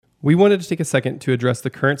We wanted to take a second to address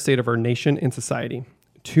the current state of our nation and society.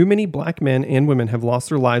 Too many black men and women have lost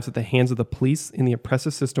their lives at the hands of the police and the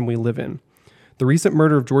oppressive system we live in. The recent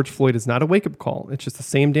murder of George Floyd is not a wake-up call. It's just the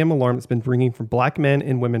same damn alarm that's been ringing for black men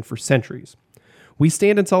and women for centuries. We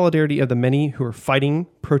stand in solidarity of the many who are fighting,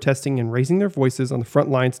 protesting, and raising their voices on the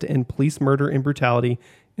front lines to end police murder and brutality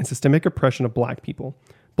and systemic oppression of black people.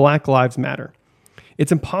 Black Lives Matter.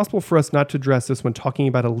 It's impossible for us not to address this when talking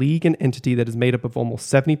about a league and entity that is made up of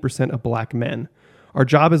almost 70% of black men. Our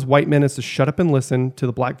job as white men is to shut up and listen to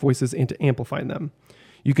the black voices and to amplify them.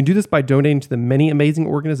 You can do this by donating to the many amazing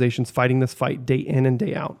organizations fighting this fight day in and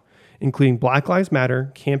day out, including Black Lives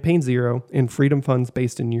Matter, Campaign Zero, and Freedom Funds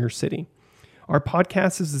based in your city. Our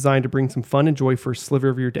podcast is designed to bring some fun and joy for a sliver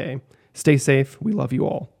of your day. Stay safe. We love you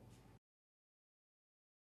all.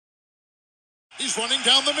 He's running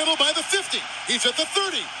down the middle by the 50. He's at the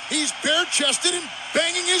 30. He's bare-chested and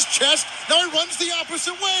banging his chest. Now he runs the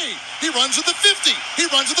opposite way. He runs at the 50. He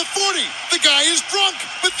runs at the 40. The guy is drunk,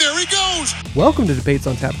 but there he goes. Welcome to Debates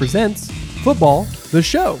on Tap presents Football, the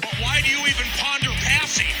show. But why do you even ponder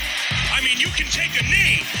passing? I mean, you can take a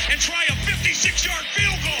knee and try a 56-yard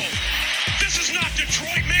field goal. This is not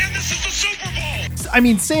Detroit, man. This is the Super Bowl. I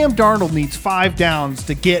mean, Sam Darnold needs 5 downs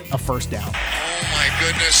to get a first down. Oh, my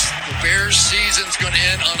goodness. The Bears' season's going to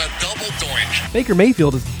end on a double doink. Baker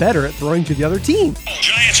Mayfield is better at throwing to the other team.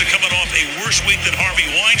 Giants are coming off a worse week than Harvey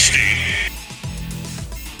Weinstein.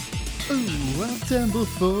 Ooh, I'll tumble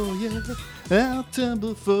for you. I'll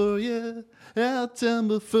tumble for you. I'll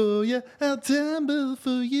tumble for you. I'll tumble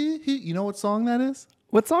for you. You know what song that is?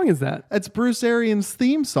 What song is that? It's Bruce Arians'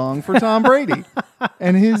 theme song for Tom Brady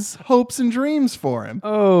and his hopes and dreams for him.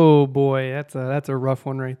 Oh boy, that's a rough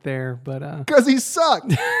one right there. But Because he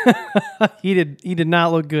sucked. he did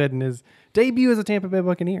not look good in his debut as a Tampa Bay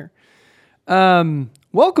Buccaneer.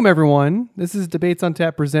 Welcome everyone. This is Debates on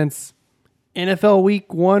Tap presents NFL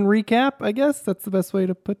Week 1 recap. I guess that's the best way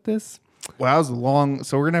to put this. Wow, that was long.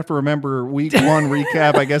 So we're gonna have to remember Week 1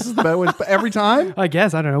 recap. I guess is the better way. Every time. I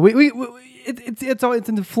guess I don't know. It's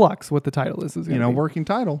in flux what the title is. Working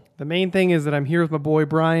title. The main thing is that I'm here with my boy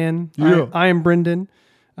Brian. Yeah. I am Brendan.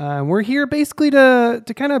 We're here basically to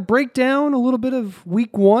kind of break down a little bit of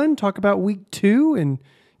Week 1, talk about Week 2, and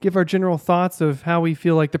give our general thoughts of how we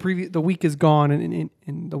feel like the week is gone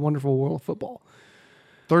in the wonderful world of football.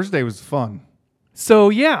 Thursday was fun. So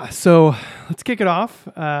let's kick it off.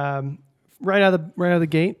 Right out of the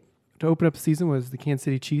gate to open up the season was the Kansas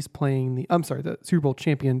City Chiefs playing the Super Bowl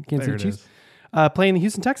champion Kansas City Chiefs playing the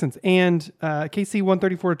Houston Texans, and KC won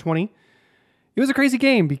 34-20. It was a crazy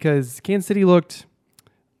game because Kansas City looked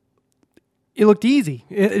easy.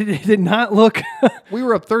 It did not look. We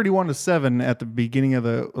were up 31-7 at the beginning of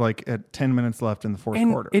at 10 minutes left in the fourth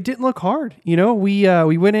quarter. It didn't look hard.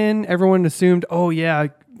 We went in. Everyone assumed, oh yeah,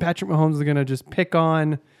 Patrick Mahomes is going to just pick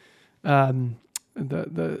on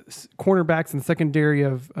the cornerbacks and secondary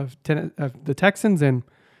of the Texans, and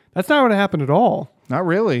that's not what happened at all. Not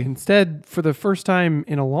really. Instead, for the first time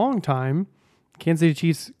in a long time, Kansas City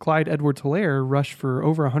Chiefs' Clyde Edwards-Helaire rushed for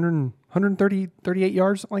over 138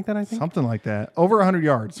 yards, something like that, I think. Something like that. Over 100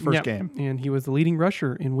 yards first game. And he was the leading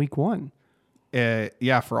rusher in Week 1.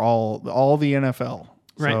 For all the NFL.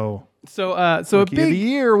 Right. So a big of the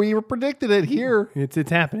year, we predicted it here. It's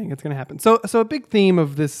happening. It's going to happen. So a big theme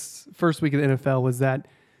of this first week of the NFL was that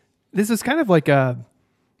this is kind of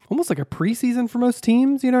almost like a preseason for most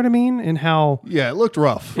teams. You know what I mean? And how it looked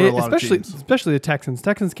rough for a lot of teams, especially the Texans.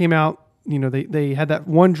 Texans came out. They had that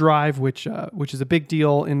one drive, which is a big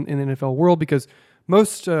deal in the NFL world because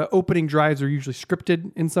most opening drives are usually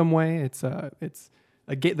scripted in some way. It's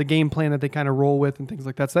the game plan that they kind of roll with and things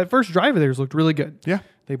like that. So that first drive of theirs looked really good. Yeah.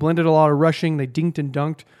 They blended a lot of rushing. They dinked and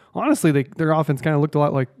dunked. Honestly, their offense kind of looked a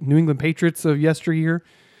lot like New England Patriots of yesteryear,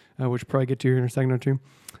 which we'll probably get to here in a second or two.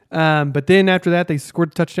 But then after that, they scored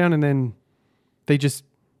a touchdown and then they just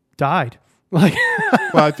died. Well,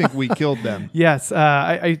 I think we killed them. Yes.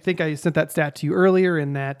 I think I sent that stat to you earlier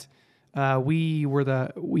in that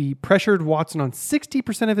we pressured Watson on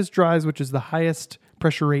 60% of his drives, which is the highest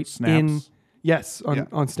pressure rate snaps.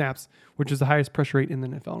 On snaps, which is the highest pressure rate in the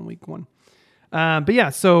NFL in Week 1.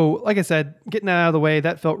 So like I said, getting that out of the way,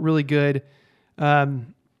 that felt really good.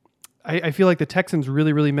 I feel like the Texans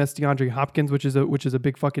really, really missed DeAndre Hopkins, which is a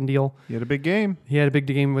big fucking deal. He had a big game. He had a big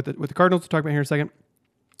game with the Cardinals. We'll talk about here in a second.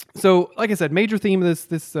 So, like I said, major theme of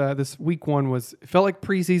this Week 1 was it felt like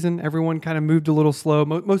preseason. Everyone kind of moved a little slow.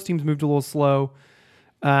 Most teams moved a little slow.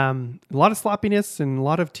 A lot of sloppiness and a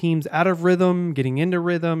lot of teams out of rhythm, getting into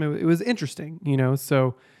rhythm. It was interesting,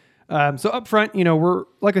 So up front, we're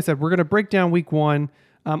like I said, we're going to break down Week 1.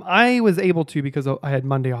 I was able to, because I had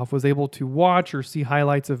Monday off, was able to watch or see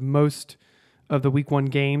highlights of most of the week 1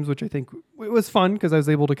 games, which I think it was fun because I was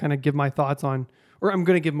able to kind of give my thoughts on, or I'm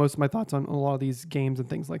going to give most of my thoughts on a lot of these games and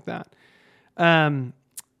things like that.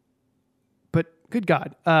 But good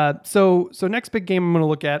God. So next big game I'm going to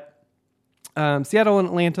look at, Seattle and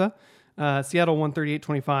Atlanta. Seattle won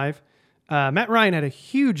 38-25. Matt Ryan had a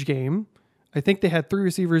huge game. I think they had 3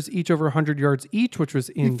 receivers each over 100 yards each, which was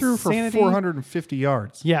insanity. He threw for 450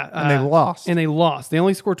 yards. Yeah. And they lost. They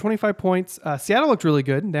only scored 25 points. Seattle looked really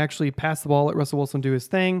good. They actually passed the ball, let Russell Wilson do his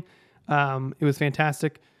thing. It was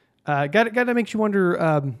fantastic. Got to make you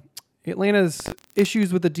wonder, Atlanta's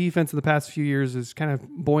issues with the defense in the past few years is kind of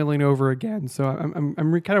boiling over again. So I'm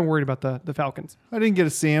kind of worried about the Falcons. I didn't get to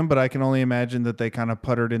see him, but I can only imagine that they kind of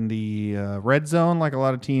puttered in the red zone like a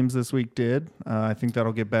lot of teams this week did. I think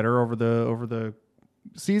that'll get better over the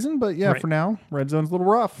season, but yeah, Right. For now, red zone's a little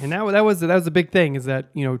rough. And that was a big thing, is that,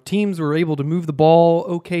 you know, teams were able to move the ball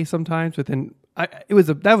okay sometimes, but then that was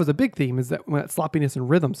a big theme, is that when that sloppiness and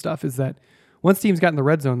rhythm stuff, is that once teams got in the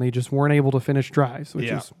red zone, they just weren't able to finish drives,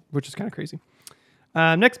 which is kind of crazy.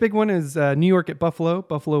 Next big one is New York at Buffalo.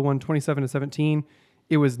 Buffalo won 27-17.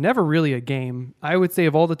 It was never really a game. I would say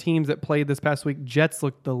of all the teams that played this past week, Jets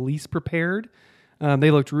looked the least prepared.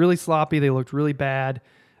 They looked really sloppy. They looked really bad,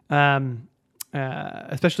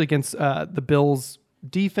 especially against the Bills'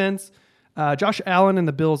 defense. Josh Allen and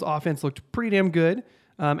the Bills' offense looked pretty damn good.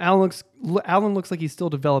 Allen looks like he's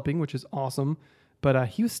still developing, which is awesome. But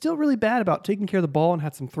he was still really bad about taking care of the ball and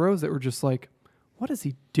had some throws that were just like, what is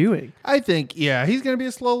he doing? I think, he's going to be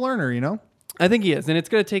a slow learner, you know? I think he is. And it's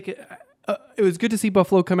going to take it was good to see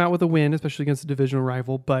Buffalo come out with a win, especially against a divisional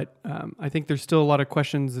rival. But I think there's still a lot of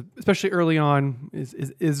questions, especially early on,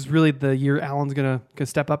 is really the year Allen's going to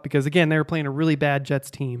step up. Because, again, they were playing a really bad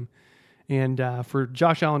Jets team. And for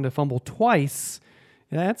Josh Allen to fumble twice,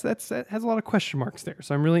 that has a lot of question marks there.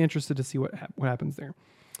 So I'm really interested to see what happens there.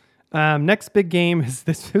 Next big game is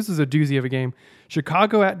this. This is a doozy of a game.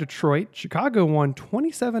 Chicago at Detroit. Chicago won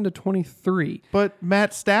 27-23. But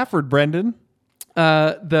Matt Stafford, Brendan.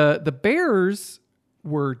 The Bears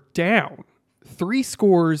were down 3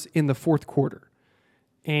 scores in the fourth quarter,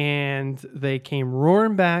 and they came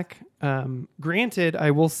roaring back. Granted,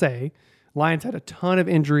 I will say, Lions had a ton of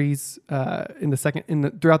injuries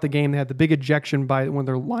throughout the game. They had the big ejection by one of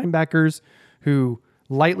their linebackers who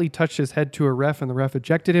lightly touched his head to a ref, and the ref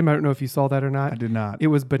ejected him. I don't know if you saw that or not. I did not. It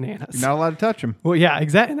was bananas. You're not allowed to touch him. Well, yeah,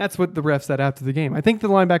 exactly. And that's what the ref said after the game. I think the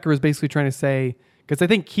linebacker was basically trying to say, because I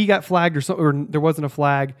think he got flagged or there wasn't a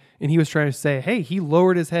flag, and he was trying to say, hey, he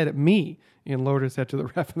lowered his head at me and lowered his head to the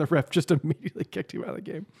ref, and the ref just immediately kicked him out of the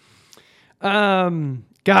game.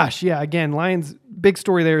 Again, Lions, big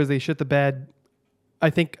story there is they shit the bed. I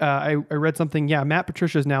think I read something. Yeah, Matt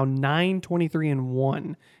Patricia is now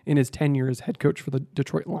 9-23-1 in his tenure as head coach for the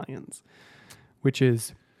Detroit Lions, which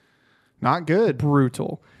is not good.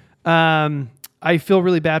 Brutal. I feel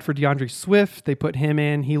really bad for DeAndre Swift. They put him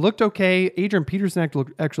in. He looked okay. Adrian Peterson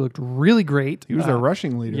actually looked really great. He was their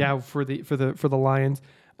rushing leader. Yeah, for the Lions.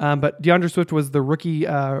 But DeAndre Swift was the rookie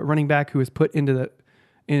running back who was put into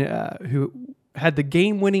who had the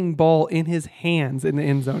game-winning ball in his hands in the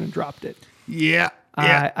end zone and dropped it.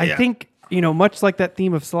 I think, much like that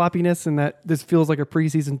theme of sloppiness and that this feels like a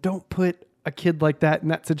preseason, don't put a kid like that in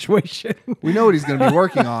that situation. We know what he's going to be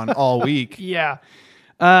working on all week. Yeah.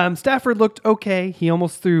 Stafford looked okay. He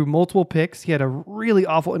almost threw multiple picks. He had a really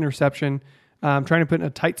awful interception, trying to put in a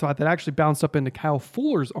tight spot that actually bounced up into Kendall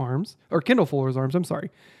Fuller's arms. I'm sorry.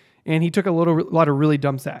 And he took a lot of really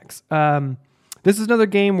dumb sacks. This is another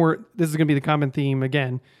game where this is going to be the common theme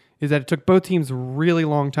again, is that it took both teams a really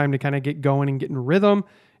long time to kind of get going and get in rhythm,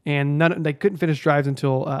 and they couldn't finish drives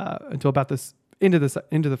until about this into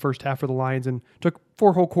the first half for the Lions, and took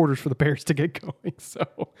 4 whole quarters for the Bears to get going.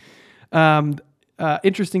 So,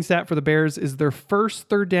 interesting stat for the Bears is their first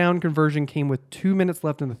third down conversion came with 2 minutes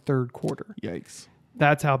left in the third quarter. Yikes!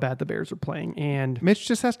 That's how bad the Bears are playing, and Mitch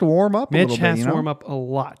just has to warm up. Mitch has to warm up a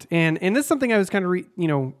lot, and this is something I was kind of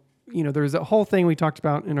there's a whole thing we talked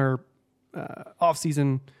about in our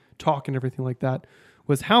off-season talk and everything like that,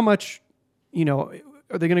 was how much, are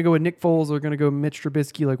they going to go with Nick Foles or going to go Mitch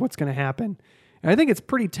Trubisky? Like, what's going to happen? And I think it's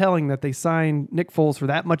pretty telling that they signed Nick Foles for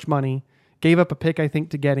that much money, gave up a pick, I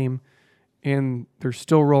think, to get him, and they're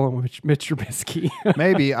still rolling with Mitch Trubisky.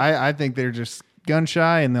 Maybe. I think they're just gun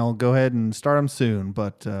shy, and they'll go ahead and start him soon.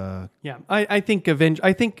 But yeah, I think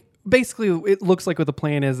basically it looks like what the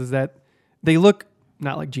plan is that they look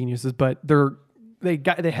not like geniuses, but they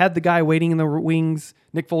had the guy waiting in the wings.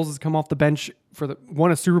 Nick Foles has come off the bench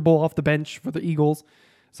won a Super Bowl off the bench for the Eagles.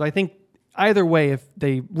 So I think either way, if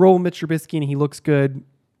they roll Mitch Trubisky and he looks good,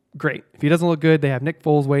 great. If he doesn't look good, they have Nick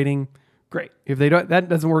Foles waiting. Great. If that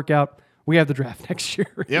doesn't work out, we have the draft next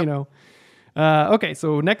year. Yep. You know. Okay,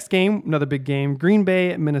 so next game, another big game. Green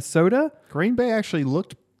Bay at Minnesota. Green Bay actually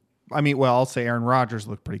looked. I'll say Aaron Rodgers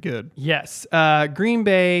looked pretty good. Yes. Green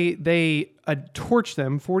Bay, they torched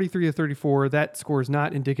them 43-34. That score is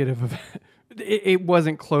not indicative of it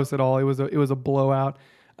wasn't close at all. It was a blowout.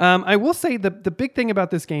 I will say the big thing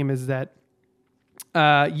about this game is that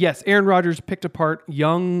yes, Aaron Rodgers picked apart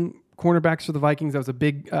young cornerbacks for the Vikings. That was a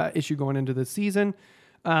big issue going into the season.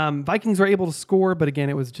 Vikings were able to score, but again,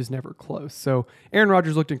 it was just never close. So Aaron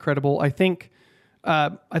Rodgers looked incredible. I think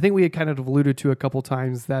we had kind of alluded to a couple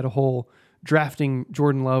times that a whole drafting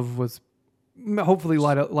Jordan Love was hopefully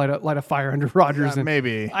light a fire under Rodgers. And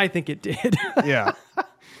maybe. I think it did. Yeah.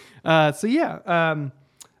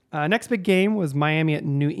 Next big game was Miami at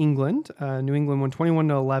New England. New England won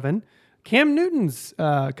 21-11. Cam Newton's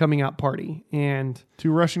coming out party, and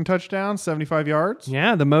 2 rushing touchdowns, 75 yards.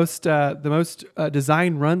 yeah, the most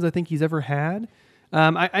design runs I think he's ever had.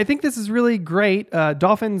 I think this is really great.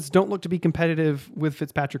 Dolphins don't look to be competitive with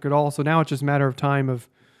Fitzpatrick at all, so now it's just a matter of time of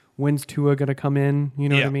when's Tua going to come in. You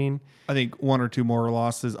know what I mean? I think 1 or 2 more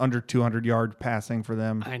losses, under 200 yard passing for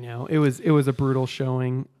them. I know it was a brutal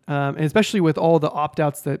showing, and especially with all the opt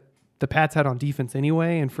outs that the Pats had on defense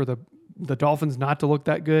anyway, and for the Dolphins not to look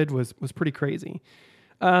that good was pretty crazy.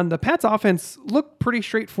 The Pats offense looked pretty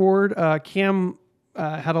straightforward. Cam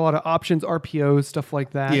had a lot of options, RPOs, stuff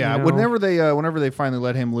like that. Yeah, you know? whenever they finally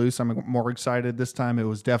let him loose, I'm more excited. This time it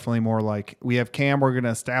was definitely more like, we have Cam, we're going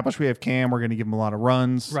to establish we have Cam, we're going to give him a lot of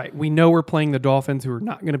runs. Right. We know we're playing the Dolphins, who are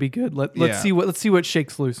not going to be good. Let's see what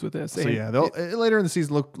shakes loose with this. So they'll later in the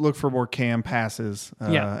season look for more Cam passes.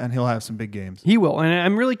 And he'll have some big games. He will, and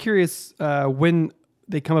I'm really curious when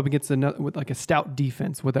they come up against with like a stout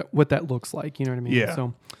defense, what that looks like. You know what I mean? Yeah.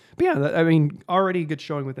 So, but yeah, already a good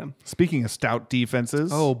showing with them. Speaking of stout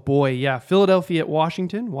defenses, Oh boy, yeah. Philadelphia at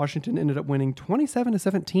Washington. Washington ended up winning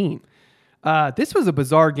 27-17. This was a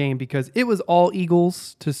bizarre game because it was all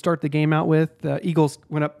Eagles to start the game out with. The Eagles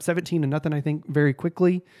went up 17-0, I think, very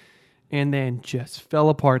quickly, and then just fell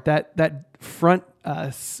apart. That front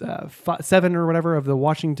 7 or whatever of the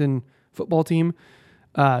Washington football team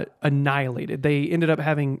annihilated. They ended up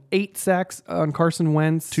having 8 sacks on Carson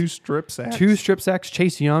Wentz. 2 strip sacks. 2 strip sacks.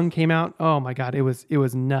 Chase Young came out. Oh my God, it was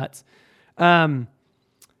nuts.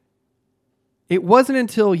 It wasn't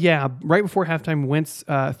until right before halftime, Wentz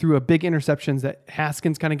threw a big interceptions that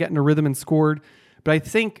Haskins kind of got in a rhythm and scored. But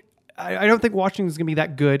I don't think Washington's going to be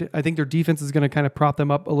that good. I think their defense is going to kind of prop them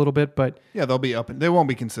up a little bit, but yeah, they'll be up and they won't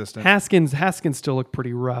be consistent. Haskins still looked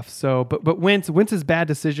pretty rough. So, but Wentz's bad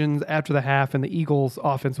decisions after the half, and the Eagles'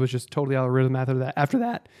 offense was just totally out of rhythm after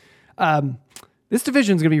that. This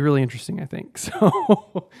division is going to be really interesting, I think.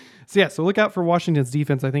 So look out for Washington's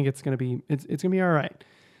defense. I think it's going to be all right.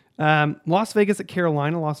 Las Vegas at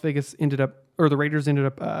Carolina. The Raiders ended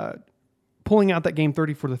up pulling out that game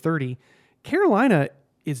 34-30. Carolina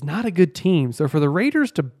is not a good team. So for the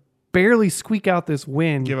Raiders to barely squeak out this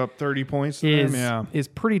win, give up 30 points to them, is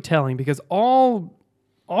pretty telling, because all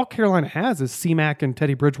Carolina has is C-Mac and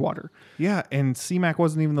Teddy Bridgewater. Yeah, and C-Mac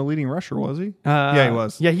wasn't even the leading rusher, was he? Yeah, he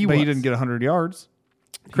was. Yeah, he was. But he didn't get 100 yards.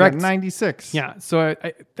 Correct. He got 96. Yeah, so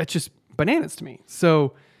that's just bananas to me.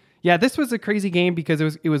 So yeah, this was a crazy game because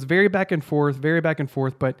it was very back and forth,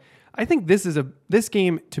 but I think this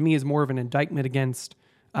game to me is more of an indictment against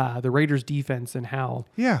the Raiders defense and how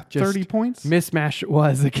 30 points mismatch it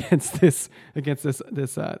was against this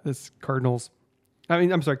Cardinals.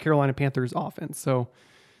 Carolina Panthers offense. So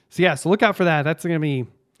look out for that. That's going to be a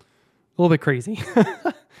little bit crazy.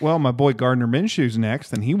 Well, my boy Gardner Minshew's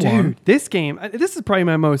next, and he won. This game, this is probably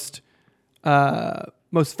my most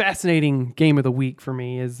fascinating game of the week for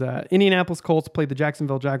me. Is Indianapolis Colts played the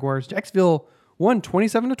Jacksonville Jaguars. Jacksonville won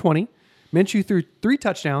 27-20. Minshew threw 3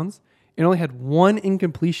 touchdowns and only had 1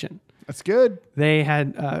 incompletion. That's good. They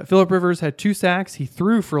had Phillip Rivers had 2 sacks. He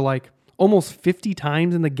threw for like almost 50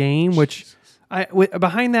 times in the game, which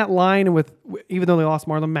behind that line, and even though they lost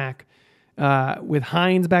Marlon Mack, with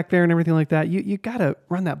Hines back there and everything like that, you got to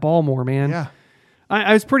run that ball more, man. Yeah.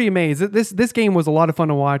 I was pretty amazed. This game was a lot of fun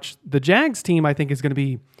to watch. The Jags team, I think, is going to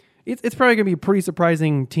be it's probably going to be a pretty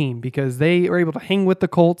surprising team because they are able to hang with the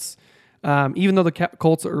Colts. Even though the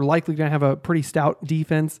Colts are likely going to have a pretty stout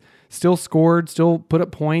defense, still scored, still put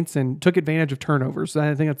up points, and took advantage of turnovers. So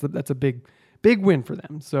I think that's a big win for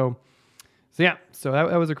them. So that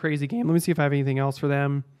was a crazy game. Let me see if I have anything else for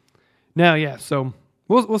them. No, yeah. So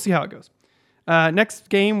we'll see how it goes. Next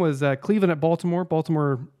game was Cleveland at Baltimore.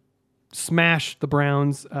 Baltimore smashed the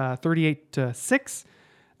Browns 38-6.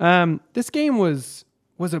 This game was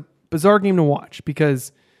a bizarre game to watch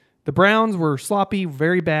because The Browns were sloppy,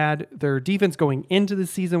 very bad. Their defense going into the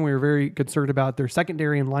season, we were very concerned about their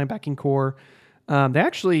secondary and linebacking core. They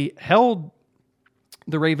actually held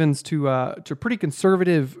the Ravens to pretty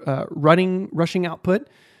conservative rushing output.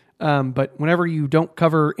 But whenever you don't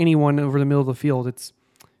cover anyone over the middle of the field, it's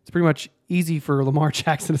pretty much easy for Lamar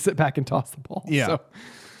Jackson to sit back and toss the ball. Yeah. So,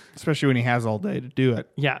 especially when he has all day to do it.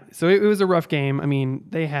 yeah. So it was a rough game. I mean,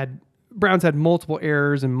 Browns had multiple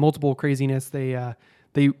errors and multiple craziness. They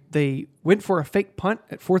went for a fake punt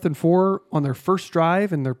at 4th and 4 on their first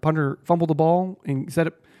drive, and their punter fumbled the ball and set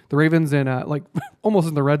up the Ravens in like almost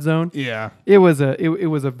in the red zone. Yeah. It was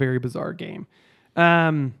a very bizarre game.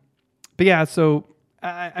 But yeah, so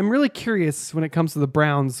I'm really curious when it comes to the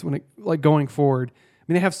Browns going forward. I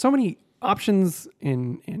mean, they have so many options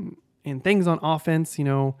in things on offense. You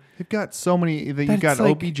know, They've got so many. You've That's got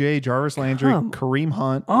like, OBJ, Jarvis Landry, come Kareem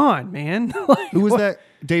Hunt. on, man. Like, Who was what? that?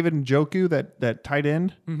 David Njoku, that tight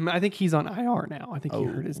end. I think he's on IR now. I think he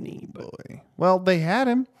hurt his knee, but Boy. Well, they had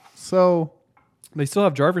him. So they still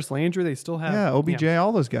have Jarvis Landry. They still have OBJ,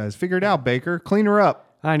 all those guys. Figure it out, Baker. Clean her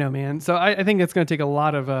up. I know, man. So I think it's going to take a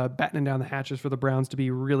lot of battening down the hatches for the Browns to be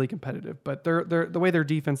really competitive. But the way their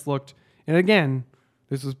defense looked, and again,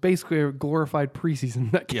 this was basically a glorified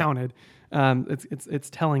preseason that counted. It's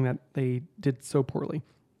telling that they did so poorly.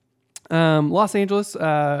 Los Angeles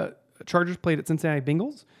Chargers played at Cincinnati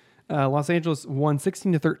Bengals. Los Angeles won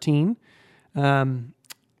 16-13.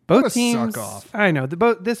 Both What a teams. suck off. I know.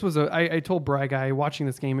 This was I told Bry Guy watching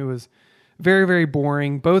this game, it was very, very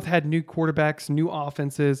boring. Both had new quarterbacks, new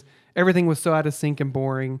offenses. Everything was so out of sync and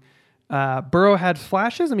boring. Burrow had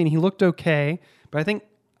flashes. I mean, he looked okay, but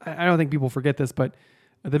I don't think people forget this, but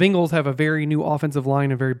the Bengals have a very new offensive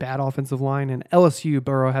line, a very bad offensive line, and LSU,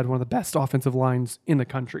 Burrow had one of the best offensive lines in the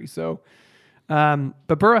country. So,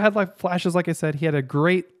 but Burrow had like flashes, like I said. He had a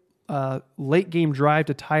great late game drive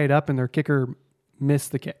to tie it up, and their kicker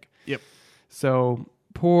missed the kick. Yep. So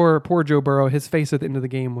poor Joe Burrow. His face at the end of the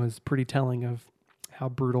game was pretty telling of how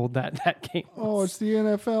brutal that game was. Oh, it's the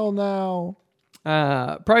NFL now.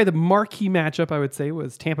 Probably the marquee matchup I would say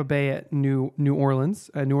was Tampa Bay at New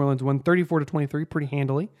Orleans. New Orleans won 34-23 pretty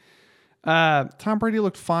handily. Tom Brady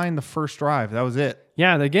looked fine the first drive. That was it.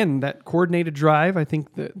 Yeah, again, that coordinated drive, I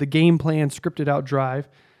think the game plan, scripted out drive.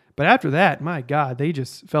 But after that, my God, they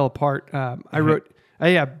just fell apart. I wrote,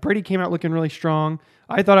 Brady came out looking really strong.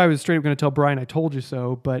 I thought I was straight up going to tell Brian, I told you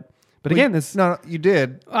so. But again, this No, you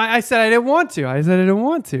did. I said I didn't want to.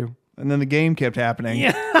 And then the game kept happening.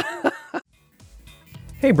 Yeah.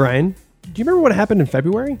 Hey, Brian, do you remember what happened in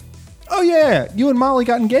February? Oh, yeah. You and Molly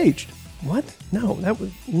got engaged. What? No, that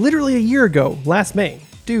was literally a year ago, last May.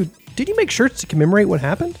 Dude, did you make shirts to commemorate what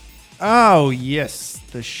happened? Oh, yes.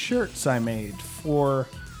 The shirts I made for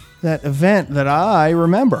that event that I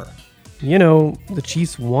remember. You know, the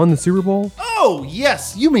Chiefs won the Super Bowl? Oh,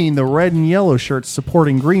 yes. You mean the red and yellow shirts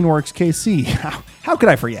supporting Greenworks KC. How could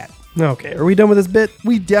I forget? Okay, are we done with this bit?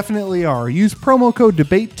 We definitely are. Use promo code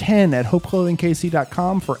DEBATE10 at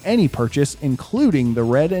hopeclothingkc.com for any purchase, including the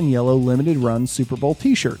red and yellow limited run Super Bowl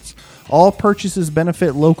t-shirts. All purchases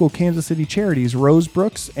benefit local Kansas City charities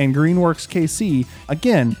Rosebrooks and Greenworks KC.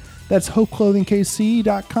 Again, that's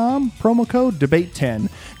hopeclothingkc.com, promo code DEBATE10.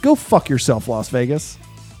 Go fuck yourself, Las Vegas.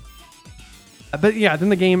 But yeah, then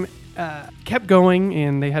the game kept going,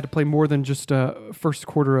 and they had to play more than just a first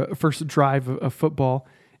drive of football.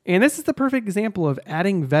 And this is the perfect example of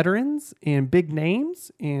adding veterans and big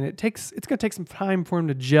names, and it's going to take some time for him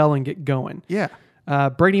to gel and get going. Yeah.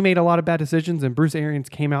 Brady made a lot of bad decisions, and Bruce Arians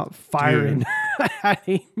came out firing at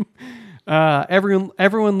him.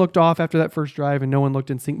 Everyone looked off after that first drive, and no one looked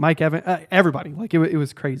in sync. Mike Evans, everybody, like it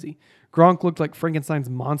was crazy. Gronk looked like Frankenstein's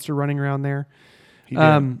monster running around there.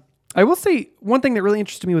 I will say one thing that really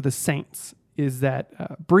interested me with the Saints is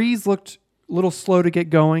that Breeze looked a little slow to get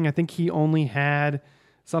going. I think he only had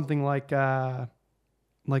something like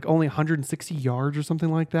only 160 yards or something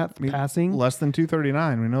like that passing. Less than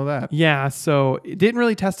 239. We know that. Yeah, so it didn't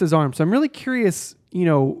really test his arm. So I'm really curious,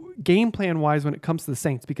 game plan wise when it comes to the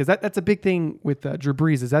Saints, because that's a big thing with Drew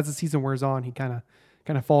Brees is as the season wears on, he kind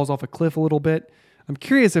of falls off a cliff a little bit. I'm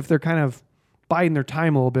curious if they're kind of biding their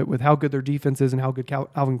time a little bit with how good their defense is and how good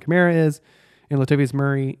Alvin Kamara is and Latavius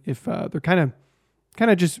Murray. If they're kind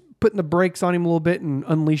of just putting the brakes on him a little bit and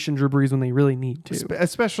unleashing Drew Brees when they really need to.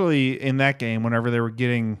 Especially in that game, whenever they were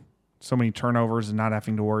getting so many turnovers and not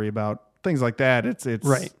having to worry about things like that. It's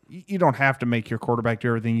right. You don't have to make your quarterback do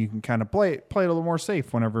everything. You can kind of play it a little more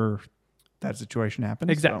safe whenever that situation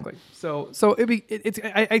happens. Exactly. So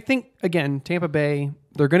I think again, Tampa Bay,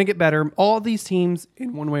 they're going to get better. All these teams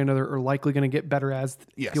in one way or another are likely going to get better as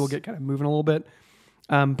people get kind of moving a little bit.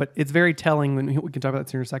 But it's very telling when we can talk about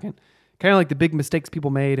that in a second. Kind of like the big mistakes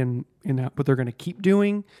people made and what they're going to keep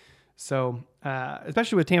doing. So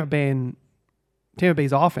especially with Tampa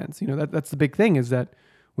Bay's offense, that's the big thing is that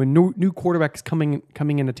when new quarterbacks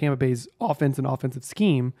coming into Tampa Bay's offense and offensive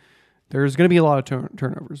scheme, there's going to be a lot of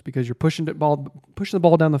turnovers because you're pushing the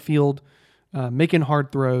ball down the field, making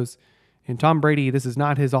hard throws. And Tom Brady, this is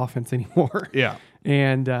not his offense anymore. Yeah,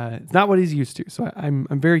 and it's not what he's used to. So I'm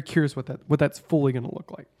very curious what that's fully going to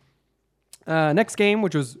look like. Next game,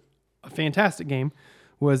 which was a fantastic game,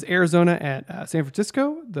 was Arizona at San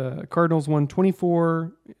Francisco. The Cardinals won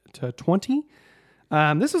 24-20.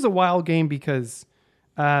 This was a wild game because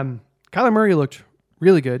Kyler Murray looked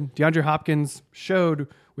really good. DeAndre Hopkins showed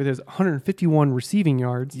with his 151 receiving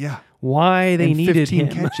yards why they needed 15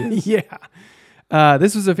 him. catches.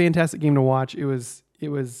 This was a fantastic game to watch. It was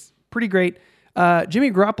pretty great. Jimmy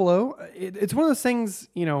Garoppolo, it's one of those things,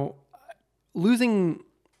 losing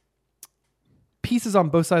pieces on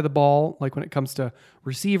both sides of the ball, like when it comes to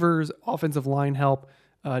receivers, offensive line help,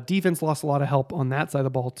 defense lost a lot of help on that side of the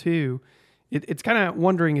ball too. It's kind of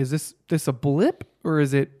wondering, is this a blip or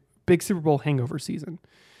is it big Super Bowl hangover season?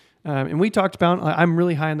 And we talked about, I'm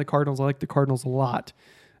really high on the Cardinals. I like the Cardinals a lot.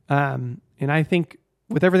 And I think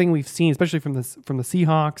with everything we've seen, especially from the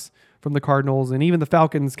Seahawks, from the Cardinals, and even the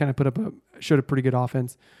Falcons kind of showed a pretty good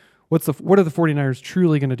offense. What are the 49ers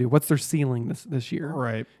truly going to do? What's their ceiling this year?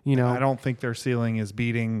 Right. I don't think their ceiling is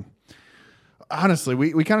beating. Honestly,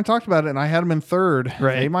 we kind of talked about it, and I had them in third.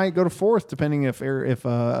 Right. They might go to fourth, depending if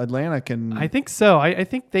Atlanta can. I think so. I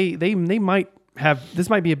think they might have. This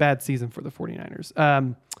might be a bad season for the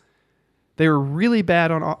 49ers. They were really bad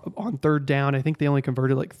on third down. I think they only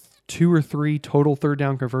converted like 2 or 3 total third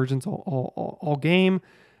down conversions all game.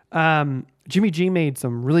 Jimmy G made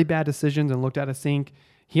some really bad decisions and looked out of sync.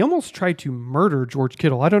 He almost tried to murder George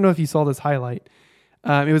Kittle. I don't know if you saw this highlight.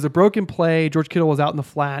 It was a broken play. George Kittle was out in the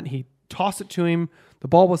flat. He tossed it to him. The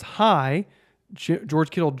ball was high. George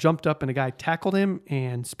Kittle jumped up and a guy tackled him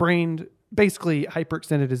and basically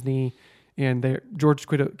hyperextended his knee. And George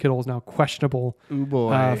Kittle is now questionable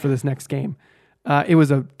for this next game. It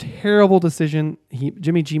was a terrible decision.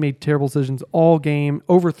 Jimmy G made terrible decisions all game,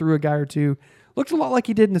 overthrew a guy or two. Looked a lot like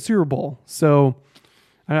he did in the Super Bowl. So,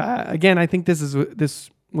 again, I think this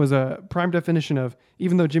was a prime definition of,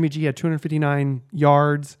 even though Jimmy G had 259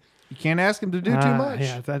 yards, you can't ask him to do too much.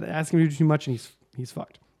 Yeah, ask him to do too much, and he's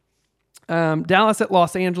fucked. Dallas at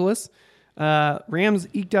Los Angeles. Rams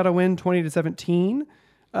eked out a win 20-17.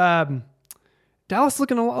 Dallas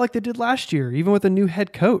looking a lot like they did last year, even with a new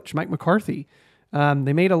head coach, Mike McCarthy.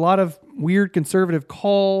 They made a lot of weird conservative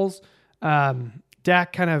calls.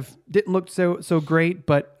 Dak kind of didn't look so great,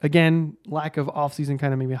 but again, lack of offseason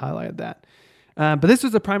kind of maybe highlighted that. But this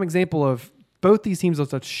was a prime example of both these teams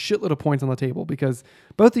left a shitload of points on the table because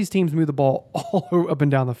both these teams moved the ball all up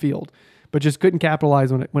and down the field, but just couldn't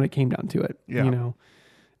capitalize when it came down to it. Yeah.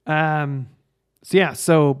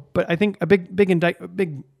 But I think a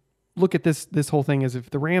big look at this whole thing is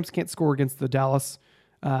if the Rams can't score against the Dallas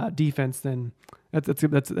defense, then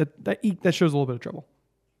that shows a little bit of trouble.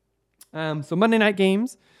 So Monday night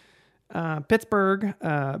games, Pittsburgh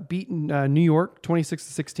beaten New York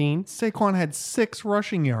 26-16. Saquon had 6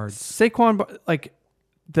 rushing yards. Saquon, like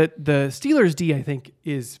the Steelers D, I think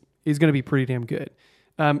is going to be pretty damn good.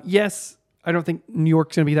 Yes, I don't think New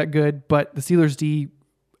York's going to be that good, but the Steelers D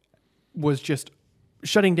was just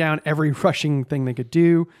shutting down every rushing thing they could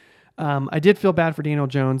do. I did feel bad for Daniel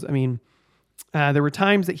Jones. I mean, there were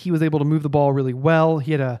times that he was able to move the ball really well.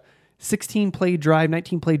 He had a 19-play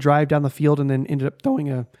drive down the field and then ended up throwing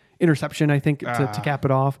a interception, I think, to cap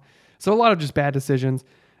it off. So a lot of just bad decisions.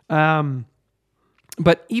 But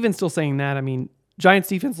even still saying that, I mean, Giants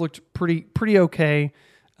defense looked pretty okay.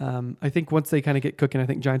 I think once they kind of get cooking, I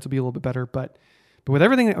think Giants will be a little bit better. But with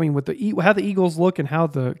everything, I mean, with how the Eagles look and how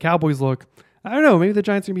the Cowboys look, I don't know, maybe the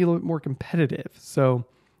Giants are going to be a little bit more competitive. So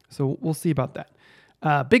we'll see about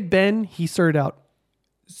that. Big Ben, he started out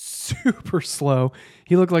super slow.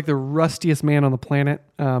 He looked like the rustiest man on the planet.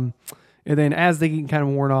 And then as they kind of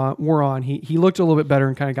wore on, he looked a little bit better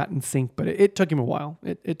and kind of got in sync, but it took him a while.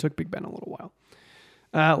 It took Big Ben a little while.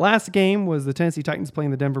 Last game was the Tennessee Titans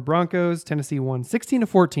playing the Denver Broncos. Tennessee won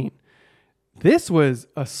 16-14. This was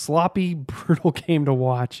a sloppy, brutal game to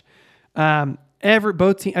watch.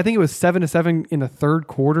 Both teams, I think it was 7-7 in the third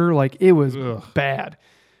quarter. Like, it was bad.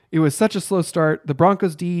 It was such a slow start. The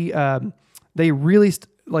Broncos D, they really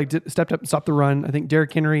stepped up and stopped the run. I think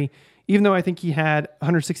Derrick Henry, even though I think he had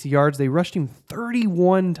 160 yards, they rushed him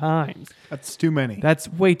 31 times. That's too many. That's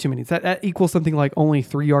way too many. That equals something like only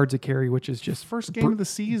 3 yards a carry, which is just first game of the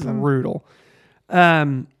season. Brutal.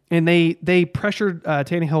 And And they pressured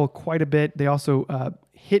Tannehill quite a bit. They also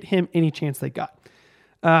hit him any chance they got.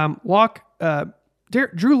 Drew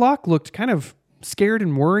Lock looked kind of scared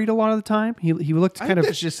and worried a lot of the time. He looked kind of.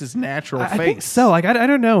 That's just his natural face. I think so. Like I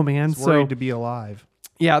don't know, man. He's worried to be alive.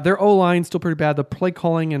 Yeah, their O-line still pretty bad. The play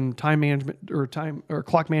calling and time management or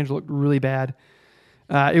clock management looked really bad.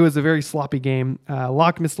 It was a very sloppy game.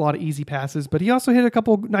 Locke missed a lot of easy passes, but he also hit a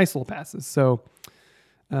couple nice little passes. So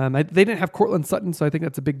they didn't have Cortland Sutton, so I think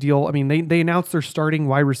that's a big deal. I mean, they announced their starting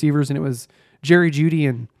wide receivers, and it was Jerry Jeudy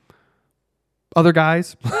and other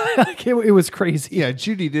guys. It was crazy. Yeah,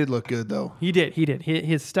 Jeudy did look good, though. He did.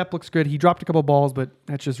 His step looks good. He dropped a couple balls, but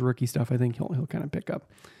that's just rookie stuff. I think he'll kind of pick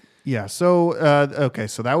up. Yeah, so, okay,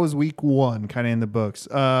 so that was week 1 kind of in the books.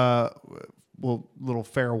 Well, little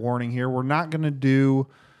fair warning here. We're not going to do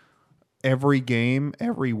every game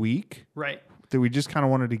every week. Right. We just kind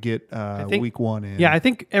of wanted to get week 1 in. Yeah, I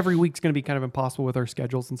think every week's going to be kind of impossible with our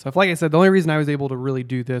schedules and stuff. Like I said, the only reason I was able to really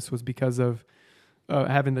do this was because of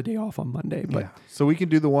having the day off on Monday. But So we can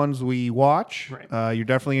do the ones we watch. Right. You're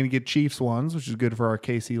definitely going to get Chiefs ones, which is good for our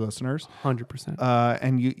KC listeners. 100%.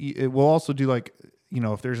 And we'll also do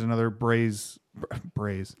if there's another Braze and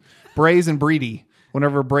Breedy.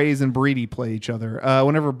 Whenever Braze and Breedy play each other.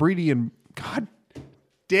 Whenever Breedy and... God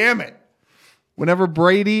damn it. Whenever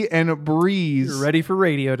Brady and Breeze... You're ready for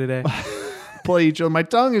radio today. play each other. My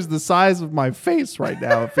tongue is the size of my face right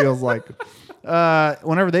now, it feels like.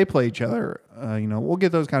 Whenever they play each other, we'll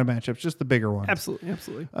get those kind of matchups, just the bigger ones.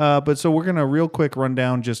 Absolutely. But so we're going to real quick run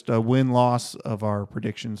down just a win-loss of our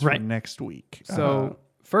predictions for next week. So...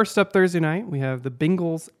 First up Thursday night, we have the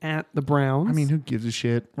Bengals at the Browns. I mean, who gives a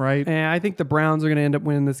shit, right? And I think the Browns are going to end up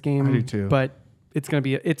winning this game. I do too. But it's going to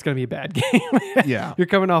be a bad game. Yeah. You're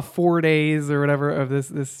coming off 4 days or whatever of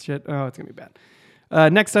this shit. Oh, it's going to be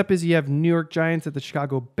bad. Next up is you have New York Giants at the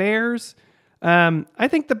Chicago Bears. I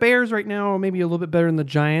think the Bears right now are maybe a little bit better than the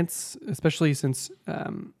Giants, especially since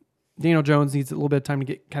Daniel Jones needs a little bit of time to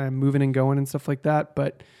get kind of moving and going and stuff like that.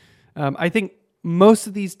 But I think most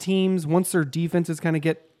of these teams, once their defenses kind of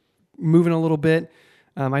get moving a little bit,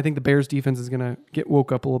 I think the Bears defense is going to get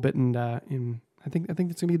woke up a little bit, and I think it's going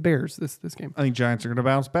to be the Bears this game. I think Giants are going to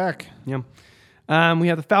bounce back. Yeah. We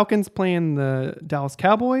have the Falcons playing the Dallas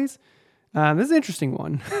Cowboys. This is an interesting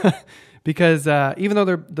one because even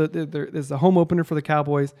though there's a home opener for the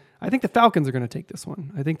Cowboys, I think the Falcons are going to take this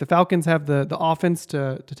one. I think the Falcons have the offense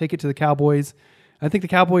to take it to the Cowboys. I think the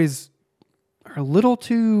Cowboys are a little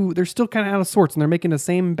too, they're still kind of out of sorts, and they're making the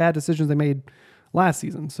same bad decisions they made last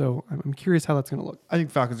season. So I'm curious how that's going to look. I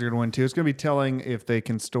think Falcons are going to win too. It's going to be telling if they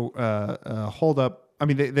can hold up. I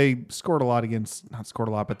mean, they scored a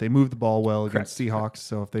lot but they moved the ball well against Seahawks.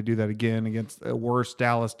 So if they do that again against a worse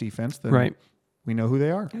Dallas defense, then we know who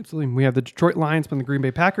they are. Absolutely. We have the Detroit Lions playing the Green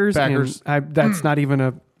Bay Packers. Packers. And that's not even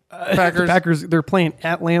a Packers. Packers. They're playing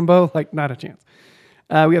at Lambeau, like not a chance.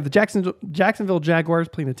 We have the Jacksonville Jaguars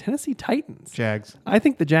playing the Tennessee Titans. Jags. I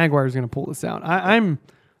think the Jaguars are going to pull this out. I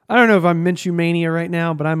don't know if I'm Minshew mania right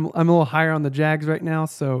now, but I'm a little higher on the Jags right now,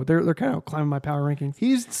 so they're kind of climbing my power rankings.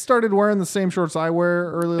 He's started wearing the same shorts I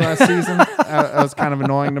wear early last season. That was kind of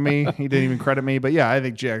annoying to me. He didn't even credit me, but yeah, I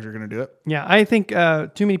think Jags are going to do it. Yeah, I think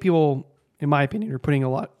too many people, in my opinion, are putting a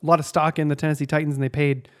lot of stock in the Tennessee Titans, and they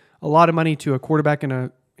paid a lot of money to a quarterback and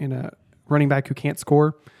a running back who can't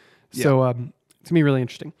score. Yeah. So it's going to be really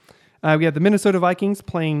interesting. We have the Minnesota Vikings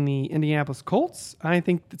playing the Indianapolis Colts. I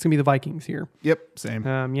think it's going to be the Vikings here. Yep, same.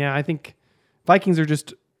 Yeah, I think Vikings are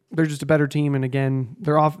just a better team, and again,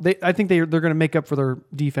 I think they're going to make up for their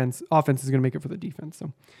defense. Offense is going to make up for the defense.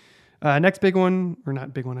 So, next big one, or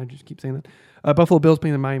not big one, I just keep saying that. Buffalo Bills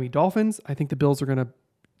playing the Miami Dolphins. I think the Bills are going to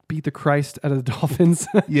beat the Christ out of the Dolphins.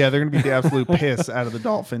 Yeah, they're going to beat the absolute piss out of the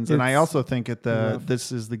Dolphins, and I also think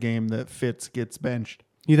this is the game that Fitz gets benched.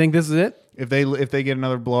 You think this is it? If they get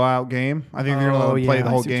another blowout game, I think they're going to let them play the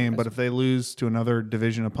whole game. But if they lose to another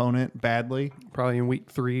division opponent badly, probably in week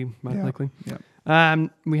 3, likely. Yeah.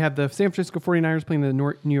 We have the San Francisco 49ers playing the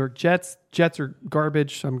New York Jets. Jets are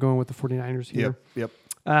garbage, so I'm going with the 49ers here. Yep.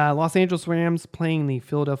 Los Angeles Rams playing the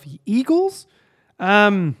Philadelphia Eagles.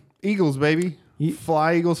 Eagles, baby.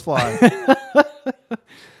 Fly, Eagles, fly.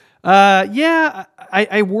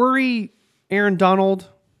 I worry Aaron Donald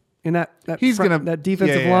in that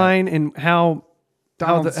defensive line and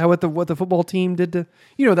what the football team did to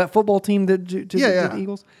that football team did to the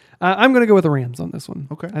Eagles. I'm going to go with the Rams on this one.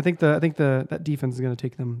 Okay. I think that defense is going to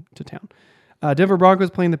take them to town. Denver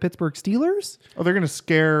Broncos playing the Pittsburgh Steelers. Oh, they're going to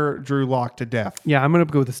scare Drew Lock to death. Yeah, I'm going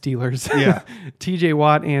to go with the Steelers. Yeah. TJ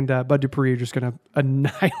Watt and Bud Dupree are just going to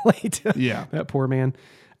annihilate that poor man.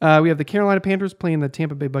 We have the Carolina Panthers playing the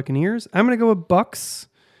Tampa Bay Buccaneers. I'm going to go with Bucks.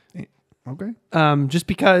 Okay. Just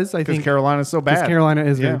because I Because think Carolina's so bad. Carolina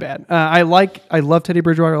is very bad. I love Teddy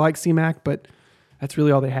Bridgewater. I like C-Mac, but that's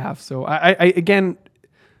really all they have. So I again,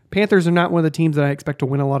 Panthers are not one of the teams that I expect to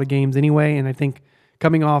win a lot of games anyway. And I think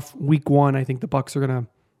coming off week 1, I think the Bucs are going to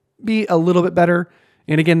be a little bit better.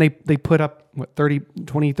 And again, they put up 30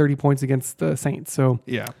 points against the Saints. So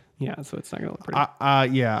Yeah. So it's not going to look pretty.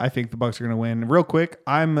 I think the Bucs are going to win. Real quick,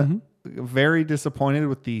 I'm very disappointed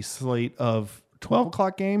with the slate of 12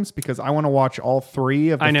 o'clock games because I want to watch all 3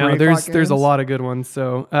 of the 3 o'clock games. There's a lot of good ones.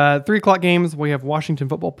 So 3 o'clock games, we have Washington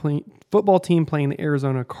football team playing the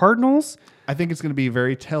Arizona Cardinals. I think it's going to be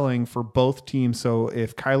very telling for both teams. So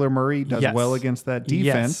if Kyler Murray does well against that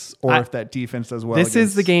defense, or if that defense does well, this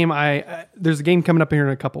is the game. There's a game coming up here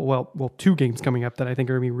in a couple. Well, 2 games coming up that I think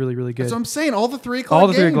are going to be really, really good. That's what I'm saying. All the 3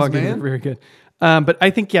 o'clock games, are very good. But I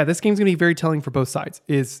think this game's going to be very telling for both sides.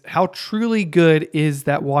 Is how truly good is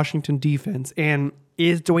that Washington defense, and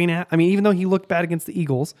is Dwayne? I mean, even though he looked bad against the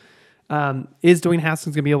Eagles, is Dwayne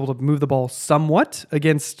Haskins going to be able to move the ball somewhat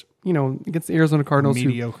against the Arizona Cardinals?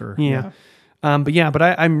 Mediocre. But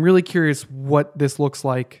I'm really curious what this looks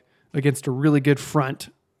like against a really good front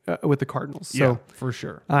with the Cardinals. So for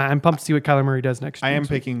sure. I'm pumped to see what Kyler Murray does next. I am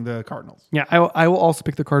picking the Cardinals. Yeah, I will also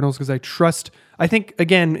pick the Cardinals because I think,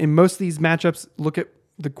 again, in most of these matchups, look at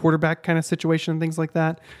the quarterback kind of situation and things like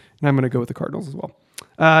that. And I'm going to go with the Cardinals as well.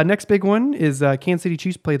 Next big one is Kansas City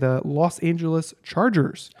Chiefs play the Los Angeles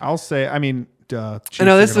Chargers. I'll say, Chiefs I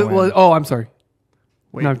know this is, I'm sorry.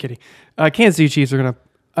 Wait. No, I'm kidding. Kansas City Chiefs are going to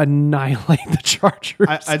annihilate the Chargers.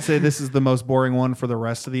 I'd say this is the most boring one for the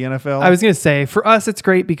rest of the NFL. I was going to say, for us, it's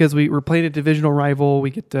great because we're playing a divisional rival. We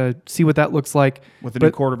get to see what that looks like. With the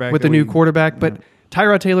new quarterback. But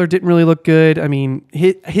Tyrod Taylor didn't really look good. I mean,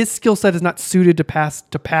 his skill set is not suited to pass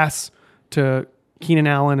to Keenan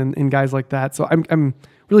Allen and guys like that. So I'm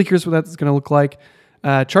really curious what that's going to look like.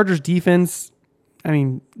 Chargers defense, I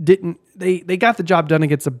mean, they got the job done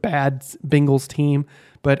against a bad Bengals team.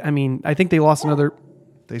 But, I mean, I think they lost another...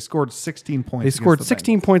 They scored 16 points. They scored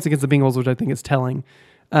 16 points against the Bengals, which I think is telling.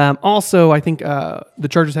 Also, I think the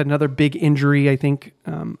Chargers had another big injury. I think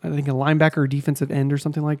a linebacker or defensive end or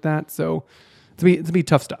something like that. So it's gonna be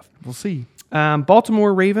tough stuff. We'll see.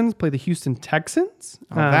 Baltimore Ravens play the Houston Texans.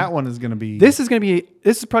 That one is going to be. This is probably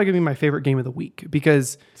going to be my favorite game of the week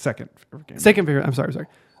because second favorite game. Second favorite. I'm sorry.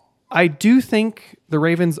 I do think the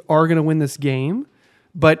Ravens are going to win this game,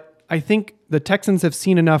 but I think the Texans have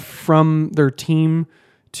seen enough from their team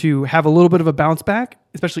to have a little bit of a bounce back,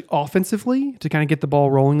 especially offensively, to kind of get the ball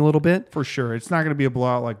rolling a little bit. For sure. It's not going to be a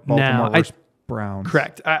blowout like Baltimore versus Browns.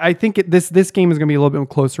 Correct. I think this game is going to be a little bit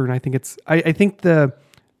closer, and I think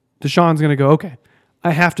Deshaun's going to go, okay,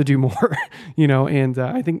 I have to do more, and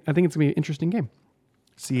I think it's going to be an interesting game.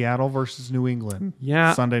 Seattle versus New England.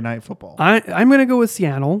 Yeah. Sunday Night Football. I'm going to go with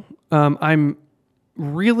Seattle. I'm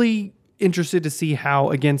really interested to see how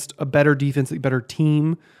against a better defense, a better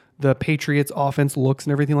team, the Patriots offense looks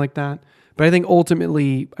and everything like that. But I think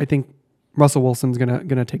ultimately, Russell Wilson's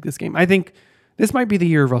gonna take this game. I think this might be the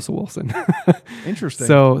year of Russell Wilson. Interesting.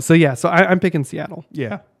 So I'm picking Seattle.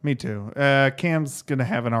 Yeah, me too. Cam's gonna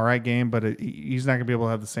have an all right game, but he's not gonna be able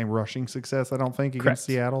to have the same rushing success, I don't think, against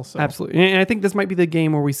Seattle. So. Absolutely, and I think this might be the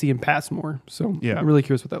game where we see him pass more. So yeah. I'm really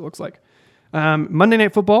curious what that looks like. Monday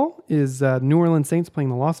Night Football is New Orleans Saints playing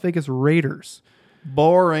the Las Vegas Raiders.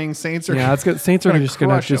 Boring. Saints are that's good. Saints are just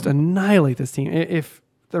going to annihilate this team. If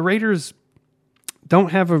the Raiders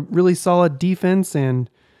don't have a really solid defense and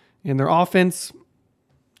their offense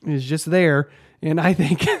is just there, and I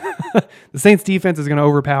think the Saints defense is going to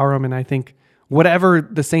overpower them. And I think whatever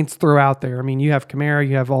the Saints throw out there, I mean, you have Kamara,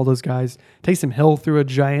 you have all those guys. Taysom Hill threw a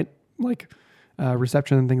giant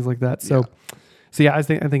reception and things like that. So I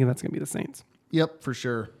think that's going to be the Saints. Yep, for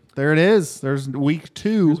sure. There it is. There's week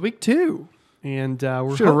 2. There's week 2. And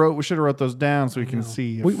we should have wrote those down so we can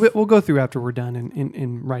see. We'll go through after we're done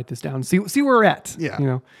and write this down. See where we're at.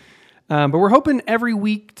 Yeah. But we're hoping every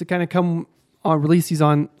week to kind of come on, release these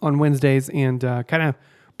on Wednesdays and kind of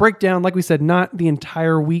break down, like we said, not the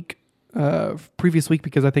entire week, previous week,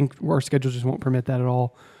 because I think our schedule just won't permit that at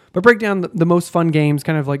all. But break down the most fun games,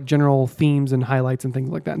 kind of like general themes and highlights and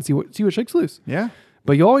things like that, and see what shakes loose. Yeah.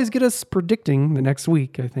 But you always get us predicting the next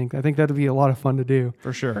week, I think. I think that'd be a lot of fun to do.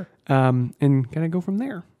 For sure. And kind of go from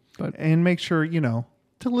there. And make sure,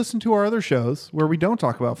 to listen to our other shows where we don't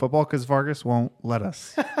talk about football because Vargas won't let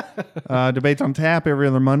us. Debates on Tap every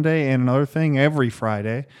other Monday and another thing every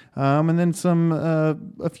Friday. And then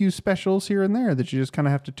a few specials here and there that you just kind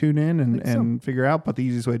of have to tune in and figure out. But the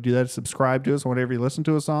easiest way to do that is subscribe to us on whatever you listen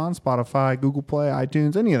to us on, Spotify, Google Play,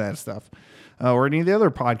 iTunes, any of that stuff. Or any of the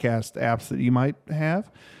other podcast apps that you might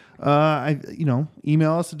have.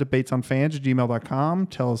 Email us at debatesonfans@gmail.com.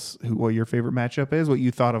 Tell us what your favorite matchup is, what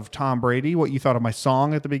you thought of Tom Brady, what you thought of my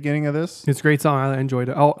song at the beginning of this. It's a great song. I enjoyed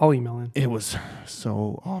it. I'll email in. It was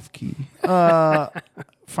so off key.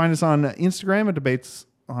 Find us on Instagram at Debates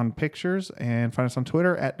on Pictures, and find us on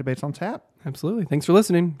Twitter at Debates on Tap. Absolutely. Thanks for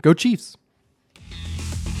listening. Go Chiefs.